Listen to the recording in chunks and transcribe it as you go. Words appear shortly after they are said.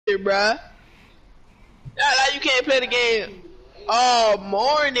bruh. Like you can't play the game all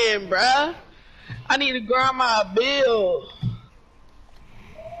morning, bruh. I need to grind my bill.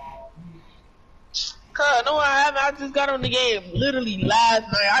 Cause no, I haven't. I just got on the game literally last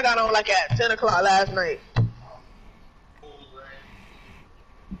night. I got on like at 10 o'clock last night.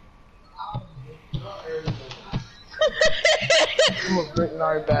 I'm gonna bring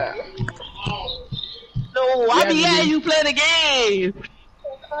Nari back. No, I be at you play the game.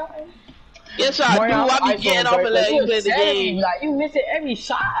 Yes, I do. I be getting off and letting you play the game. Like you missing every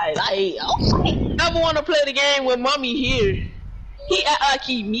shot. Like, never want to play the game with mommy here. He act like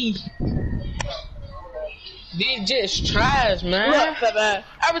he me. They just trash, man. Look, man.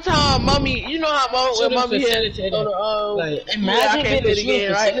 Every time mommy, you know how when mommy here like, imagine being the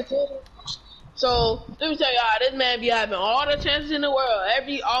game, right? So let me tell y'all, this man be having all the chances in the world.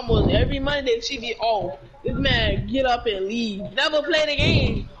 Almost every Monday she be off. This man get up and leave. Never play the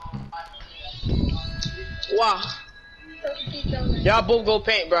game. Wow. Y'all both go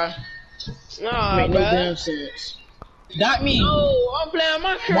paint, bro. Nah, make bro. no damn sense. That me. No, I'm playing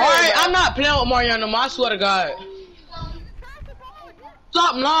my career. I'm not playing with Mariano. I swear to God.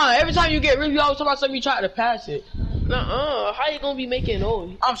 Stop lying. Every time you get really always talk about something, you try to pass it. How you gonna be making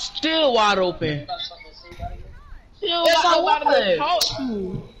noise? I'm still wide open. Still wide open. Talk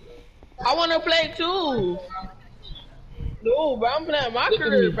to. I wanna play too. No, bro, I'm playing my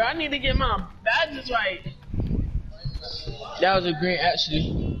career, bro. I need to get my badges right. That was a green,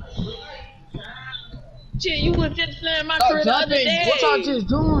 actually. Shit, you was just playing my career the other day. What y'all just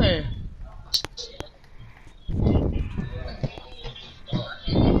doing?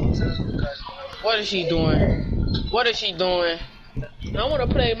 What is she doing? What is she doing? I want to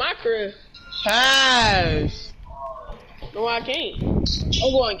play my career. Pass. No, I can't.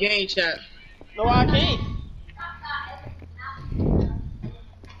 I'm going game chat. No, I can't.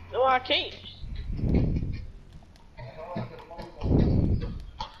 No, I can't.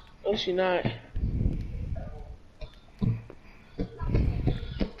 No, she not.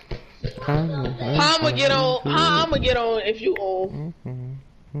 How I'ma get on? How I'ma get on if you on?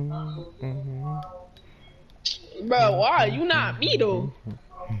 Bro, why? You not me though.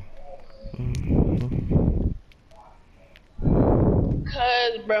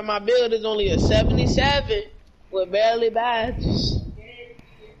 Cause bro, my build is only a 77 with barely badges.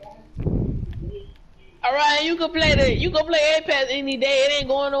 Alright, you can play Apex any day, it ain't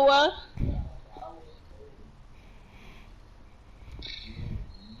going nowhere.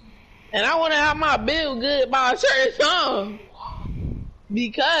 And I wanna have my build good by a certain time.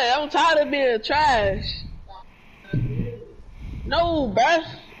 Because I'm tired of being trash. No, bruh.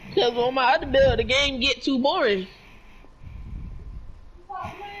 Cause on my other build the game get too boring.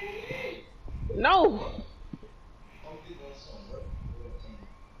 No.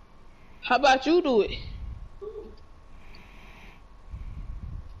 How about you do it?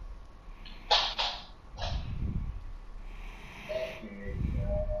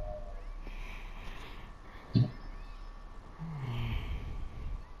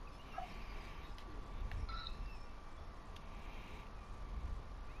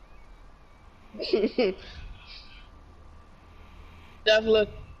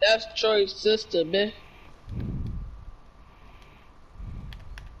 That's Troy's sister, man.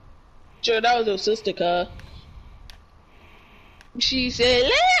 Troy, that was her sister, cuz. She said,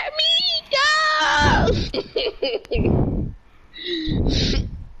 "Let me go."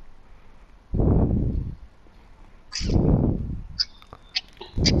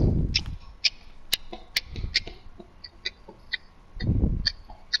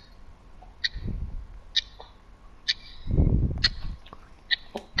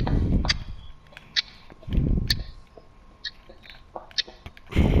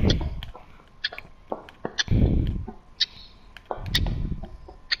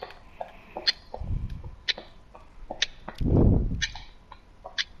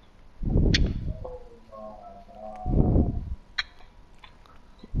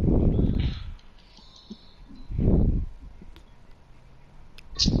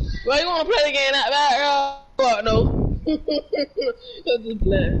 Well, you wanna play the game that bad, girl? Fuck no.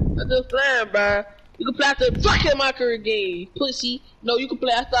 I'm just playing, bro. You can play after fucking my career game, pussy. No, you can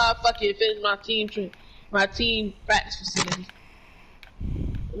play after I fucking finish my team practice facility.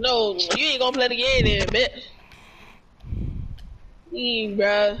 No, you ain't gonna play the game then, bitch.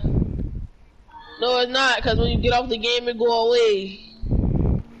 Bruh. No, it's not, cause when you get off the game, it go away.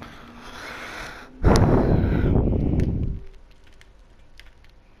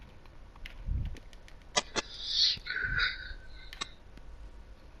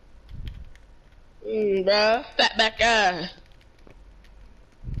 Bruh, fat back guy.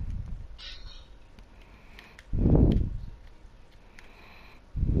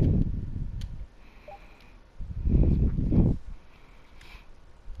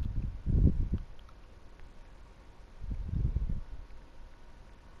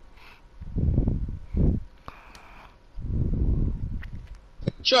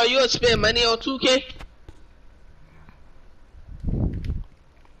 Sure, you'll spend money on 2K?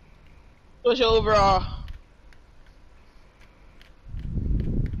 What's your overall?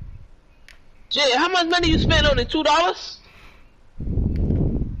 Jay, how much money you spend on it? $2?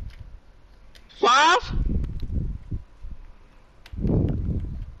 5?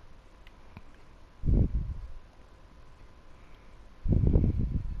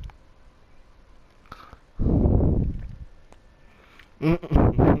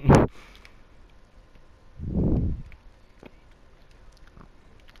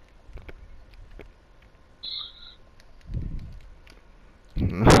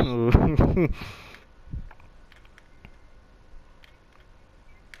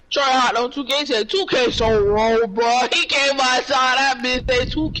 Try out on 2K, said 2K so wrong, bro. He came outside that bitch, say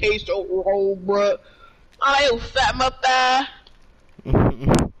 2K so wrong, bro. I ain't fat my thigh.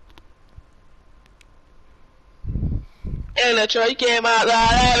 And the Troy came outside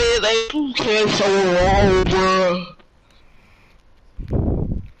that bitch, say 2K so wrong, bro.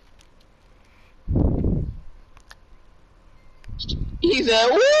 He said,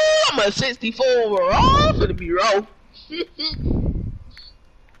 ooh, I'm a 64 overall, finna be raw.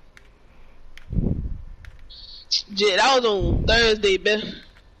 Jit, that was on Thursday, man.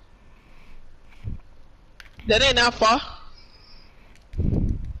 That ain't that far.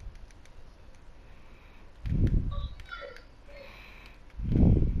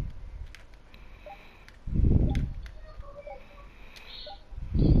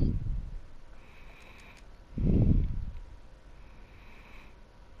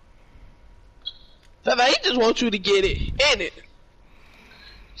 Fella, he just wants you to get it, ain't it?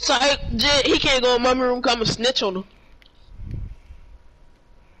 So Jit, he can't go in my room, come and snitch on him.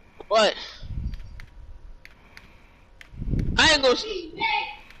 What? I ain't gonna see.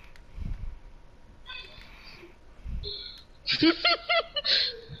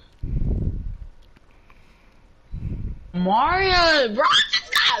 Mario, bro, this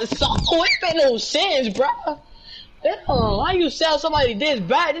guy is so it make no sense, bro. Why you sell somebody this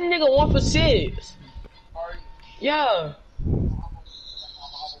bad? This nigga 1 for 6. Yeah.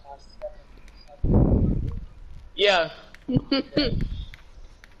 Yeah. Alright,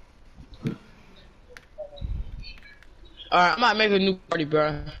 I might make a new party, bro.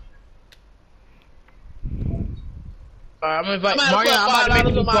 Alright, I'm gonna invite Mario. I'm about to make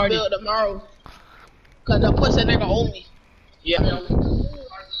a new party tomorrow. Cause the pussy nigga owe me. Yeah.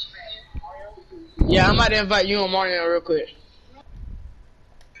 Yeah, I'm about to invite you and Mario real quick.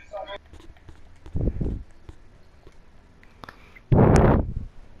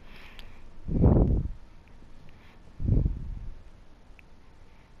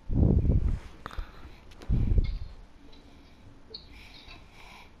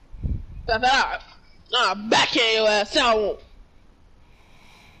 Nah, backhand your ass out.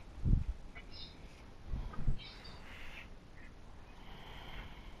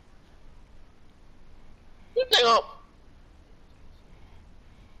 You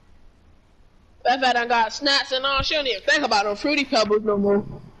think that I got snacks and all, she don't even think about them Fruity Pebbles no more.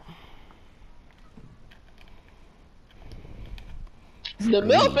 The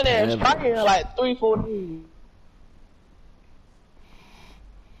milk in there is probably like 3-4 days.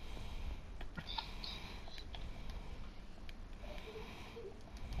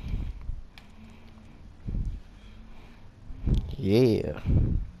 Yeah.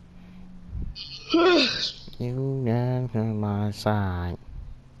 You got on my side.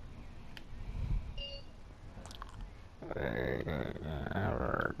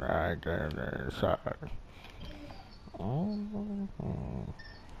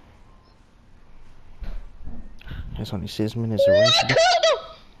 It's only 6 minutes of rest.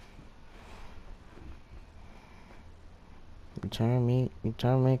 You turn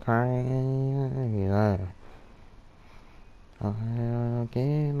me crying. Yeah.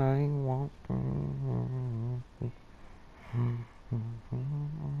 Again, I want to.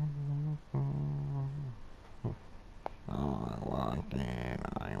 I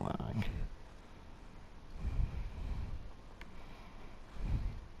want.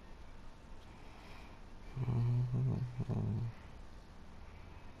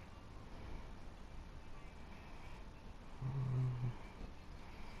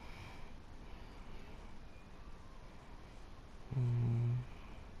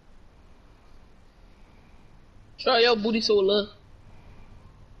 Show your booty so low.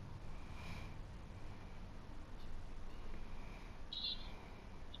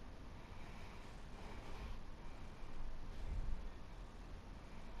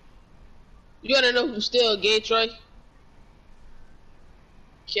 You gotta know who's still gay, Troy.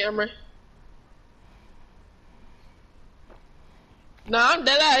 Cameron. Nah, I'm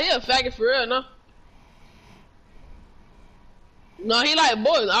dead out here, faggot for real, no. No, he like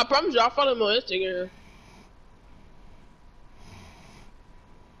boys. I promise you, I follow him on Instagram.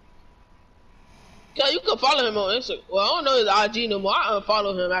 Yeah, you can follow him on Instagram. Well, I don't know his IG no more. I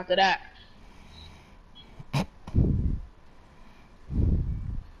unfollow him after that.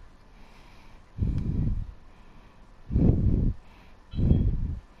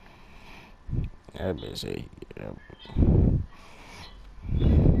 That bitch say, yeah.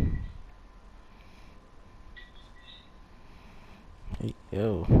 Hey,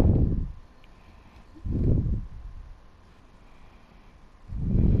 yo.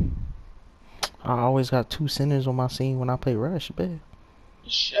 I always got 2 centers on my scene when I play Rush, babe.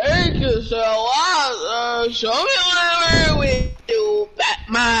 Shake yourself out, show me what with you,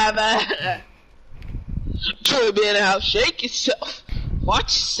 my bad. Troy be in the house, shake yourself, watch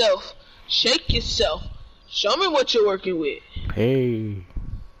yourself, shake yourself, show me what you're working with. Hey.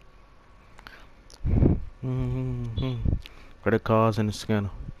 Credit cards in the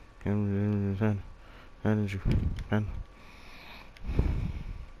scanner.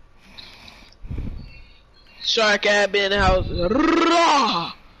 Shark ass be in the house.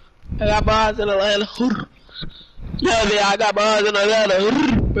 I got bars in Atlanta. I got bars in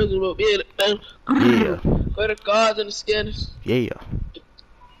Atlanta. Prison will be in Atlanta. Yeah. Credit cards in the scanners. Yeah.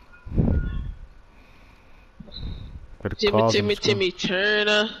 Timmy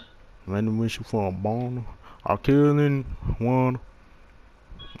Turner. Random issue for a bone. I'm killing one.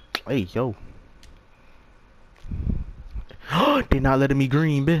 Hey, yo. They not letting me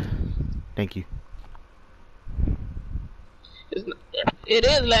green, bitch. Thank you. It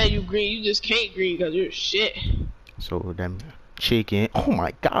is letting you green. You just can't green because you're shit. So them chicken. Oh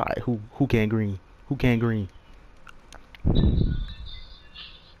my God. Who can't green? Who can't green?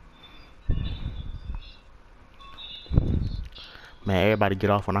 Man, everybody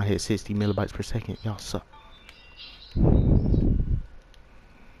get off when I hit 60 millibytes per second. Y'all suck.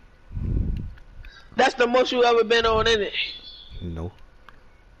 That's the most you ever been on, isn't it? No.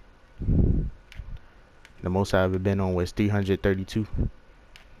 The most I've ever been on was 332.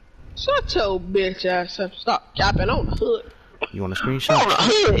 Shut your bitch ass up. Stop capping on the hood. You want a screenshot? On the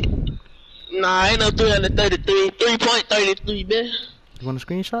hood. Nah, ain't no 333. 3.33, bitch. You want a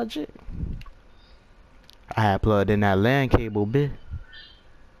screenshot, shit? I had plugged in that LAN cable, bitch.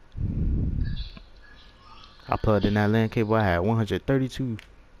 I plugged in that LAN cable. I had 132.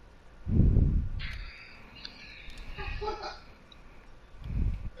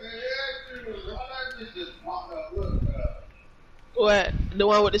 What? The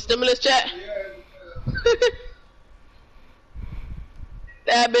one with the stimulus chat?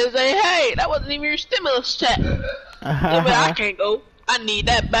 That bitch say, hey, that wasn't even your stimulus chat. I can't go. I need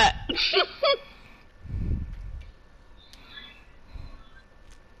that back.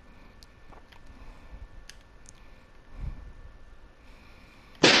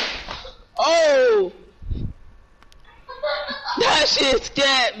 Oh! That shit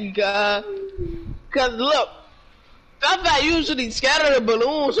scared me, God. Cause look, I usually scatter the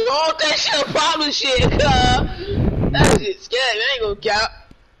balloons, so all that shit problem shit, that shit scared me, I ain't gonna count.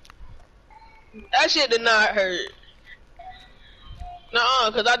 That shit did not hurt.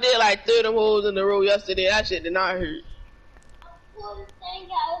 Nuh-uh, cause I did like 3 of them holes in the row yesterday, that shit did not hurt.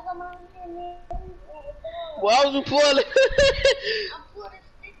 Why was you pulling? I put a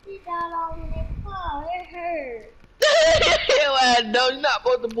sticky dot on the car, it hurt. Well, no, you're not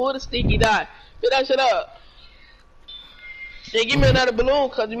supposed to pull the sticky dot. Get that shit up. Hey, give me another balloon,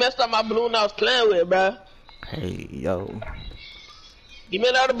 cause you messed up my balloon I was playing with, bro. Hey, yo. Give me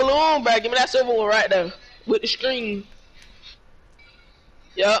another balloon, bro. Give me that silver one right there. With the string.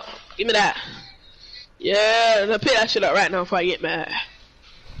 Yup. Give me that. Yeah, let's pick that shit up right now before I get mad.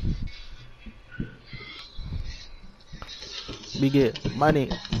 We get money.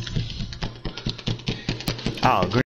 Oh, great.